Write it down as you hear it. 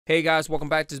Hey guys, welcome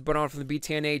back. This is Bernard from the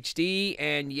BTNHD,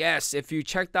 and yes, if you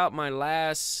checked out my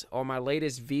latest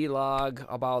vlog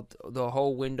about the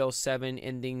whole Windows 7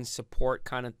 ending support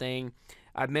kind of thing,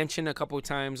 I mentioned a couple of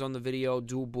times on the video,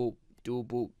 dual boot, dual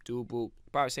boot, dual boot.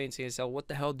 Probably saying to yourself, what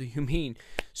the hell do you mean?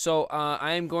 So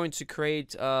I am going to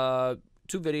create 2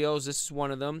 videos. This is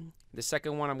one of them. The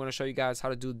second one, I'm going to show you guys how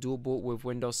to do dual boot with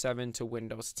Windows 7 to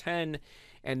Windows 10,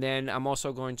 and then I'm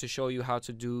also going to show you how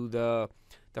to do the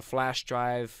flash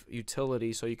drive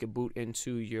utility so you can boot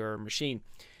into your machine.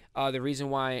 The reason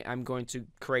why I'm going to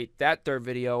create that third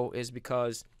video is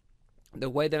because the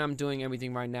way that I'm doing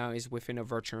everything right now is within a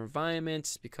virtual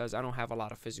environment, because I don't have a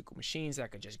lot of physical machines that I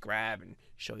could just grab and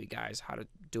show you guys how to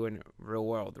do it in real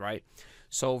world, right?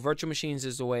 So virtual machines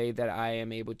is the way that I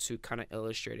am able to kind of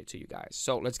illustrate it to you guys.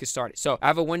 So let's get started. So I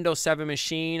have a Windows 7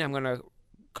 machine. I'm going to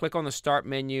click on the start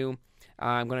menu.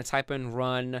 I'm going to type in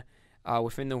run.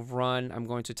 Within the run, I'm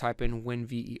going to type in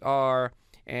WinVer,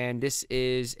 and this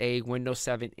is a Windows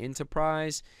 7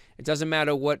 Enterprise. It doesn't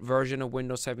matter what version of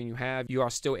Windows 7 you have, you are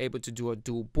still able to do a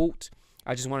dual boot.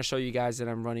 I just want to show you guys that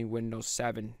I'm running Windows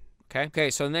 7.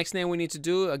 Okay, so the next thing we need to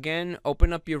do, again,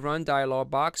 open up your run dialog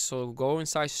box. So go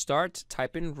inside start,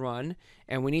 type in run,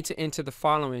 and we need to enter the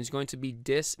following. It's going to be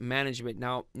disk management.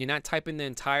 Now, you're not typing the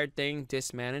entire thing,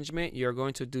 disk management. You're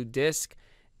going to do disk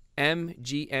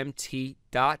mgmt.msc.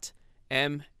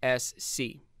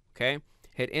 Okay,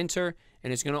 hit enter,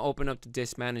 and it's going to open up the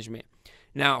disk management.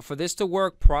 Now, for this to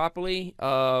work properly,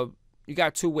 you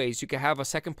got 2 ways. You can have a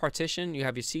second partition. You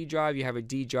have your C drive, you have a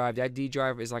D drive. That D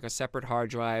drive is like a separate hard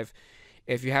drive.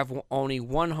 If you have only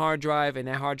one hard drive and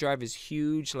that hard drive is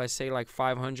huge, let's say like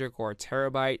 500 or a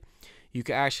terabyte, you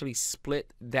can actually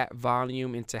split that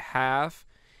volume into half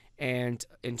and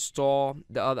install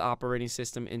the other operating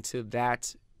system into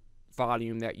that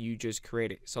volume that you just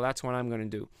created. So that's what I'm going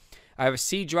to do. I have a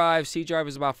C drive. C drive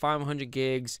is about 500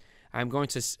 gigs. I'm going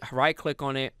to right click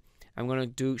on it. I'm going to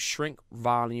do shrink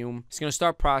volume. It's going to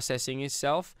start processing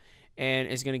itself, and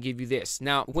it's going to give you this.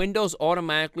 Now, Windows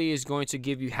automatically is going to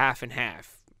give you half and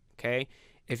half. Okay,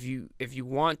 if you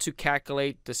want to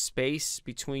calculate the space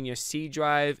between your C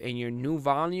drive and your new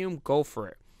volume, go for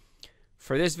it.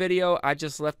 For this video, I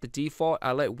just left the default.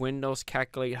 I let Windows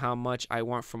calculate how much I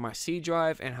want for my C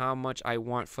drive and how much I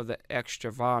want for the extra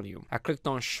volume. I clicked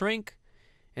on shrink,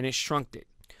 and it shrunk it.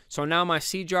 So now my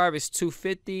C drive is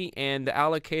 250, and the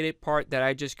allocated part that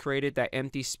I just created, that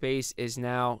empty space, is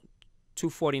now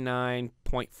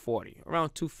 249.40,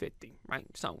 around 250, right?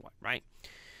 Somewhat, right?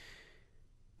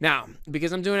 Now,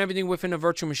 because I'm doing everything within a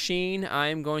virtual machine,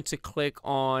 I'm going to click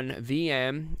on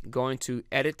VM, going to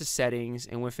edit the settings,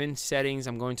 and within settings,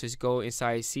 I'm going to go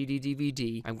inside CD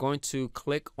DVD. I'm going to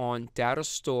click on data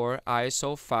store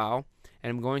ISO file, and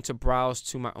I'm going to browse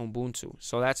to my Ubuntu.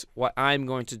 So that's what I'm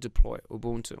going to deploy,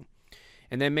 Ubuntu.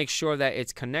 And then make sure that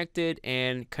it's connected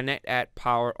and connect at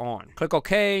power on. Click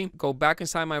OK, go back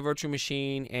inside my virtual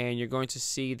machine, and you're going to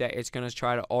see that it's going to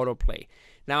try to autoplay.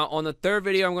 Now, on the third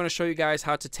video, I'm going to show you guys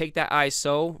how to take that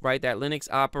ISO, right, that Linux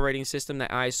operating system,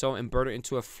 that ISO, and burn it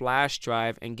into a flash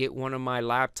drive and get one of my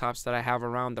laptops that I have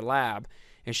around the lab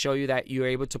and show you that you're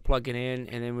able to plug it in,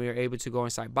 and then we're able to go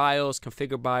inside BIOS,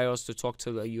 configure BIOS to talk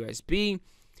to the USB,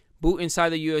 boot inside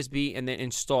the USB, and then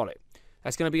install it.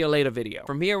 That's going to be a later video.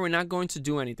 From here, we're not going to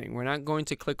do anything. We're not going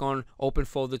to click on open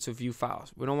folder to view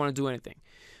files. We don't want to do anything.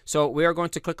 So we are going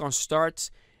to click on start.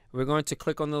 We're going to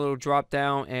click on the little drop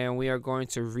down, and we are going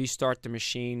to restart the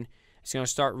machine. It's going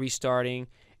to start restarting,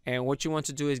 and what you want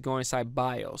to do is go inside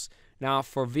BIOS. Now,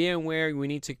 for VMware, we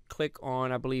need to click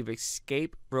on, I believe,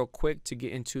 escape real quick to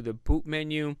get into the boot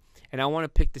menu, and I want to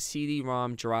pick the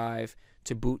CD-ROM drive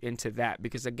to boot into that,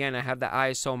 because again, I have the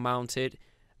ISO mounted,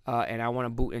 and I want to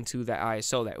boot into that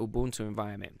ISO, that Ubuntu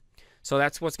environment. So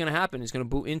that's what's going to happen. It's going to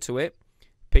boot into it.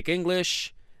 Pick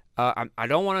English. I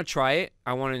don't want to try it.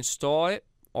 I want to install it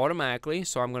automatically.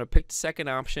 So I'm going to pick the second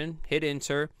option, hit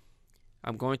enter.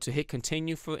 I'm going to hit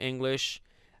continue for English.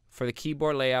 For the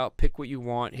keyboard layout, pick what you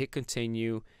want, hit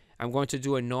continue. I'm going to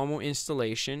do a normal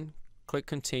installation. Click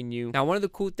continue. Now, one of the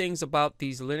cool things about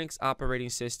these Linux operating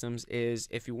systems is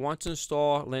if you want to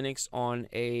install Linux on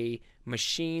a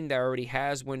machine that already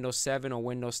has Windows 7 or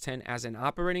Windows 10 as an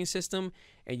operating system,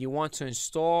 and you want to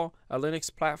install a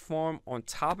Linux platform on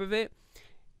top of it,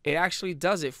 it actually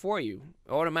does it for you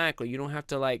automatically. You don't have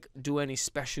to like do any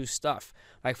special stuff.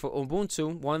 Like for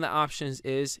Ubuntu, one of the options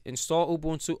is install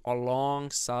Ubuntu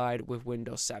alongside with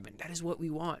Windows 7. That is what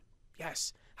we want.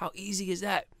 Yes. How easy is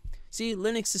that? See,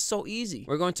 Linux is so easy.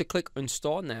 We're going to click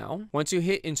install now. Once you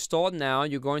hit install now,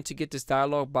 you're going to get this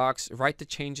dialog box. Write the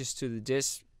changes to the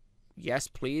disk. Yes,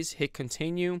 please. Hit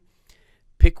continue.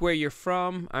 Pick where you're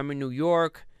from. I'm in New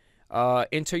York.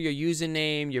 enter your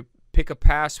username, you pick a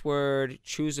password,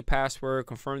 choose a password,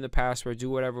 confirm the password, do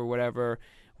whatever.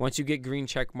 Once you get green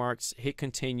check marks, hit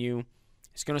continue.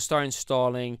 It's going to start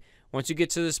installing. Once you get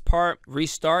to this part,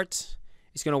 restart.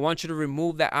 It's going to want you to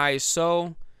remove that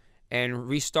ISO and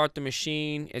restart the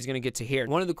machine. It's going to get to here.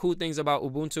 One of the cool things about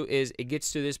Ubuntu is it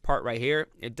gets to this part right here.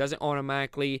 It doesn't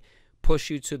automatically push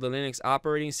you to the Linux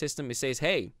operating system. It says,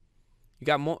 hey, you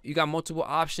got multiple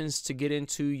options to get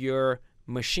into your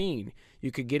machine.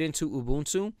 You could get into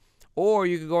Ubuntu, or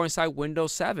you could go inside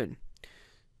Windows 7.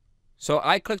 So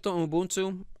I clicked on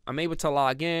Ubuntu. I'm able to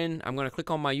log in. I'm going to click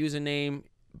on my username.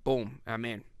 Boom, I'm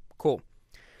in. Cool.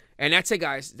 And that's it,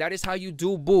 guys. That is how you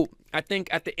do boot. I think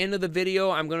at the end of the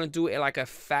video, I'm going to do like a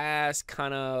fast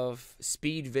kind of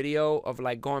speed video of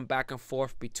like going back and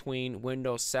forth between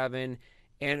Windows 7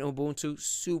 and Ubuntu.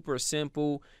 Super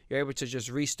simple. You're able to just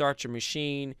restart your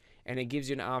machine, and it gives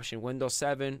you an option, Windows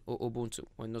 7 or Ubuntu.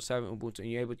 Windows 7, Ubuntu, and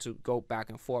you're able to go back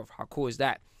and forth. How cool is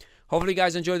that? Hopefully you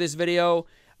guys enjoyed this video.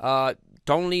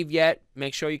 Don't leave yet.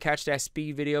 Make sure you catch that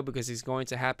speed video because it's going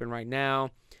to happen right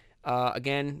now.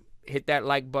 Again, hit that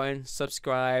like button,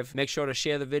 subscribe, make sure to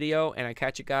share the video, and I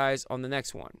catch you guys on the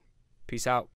next one. Peace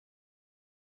out.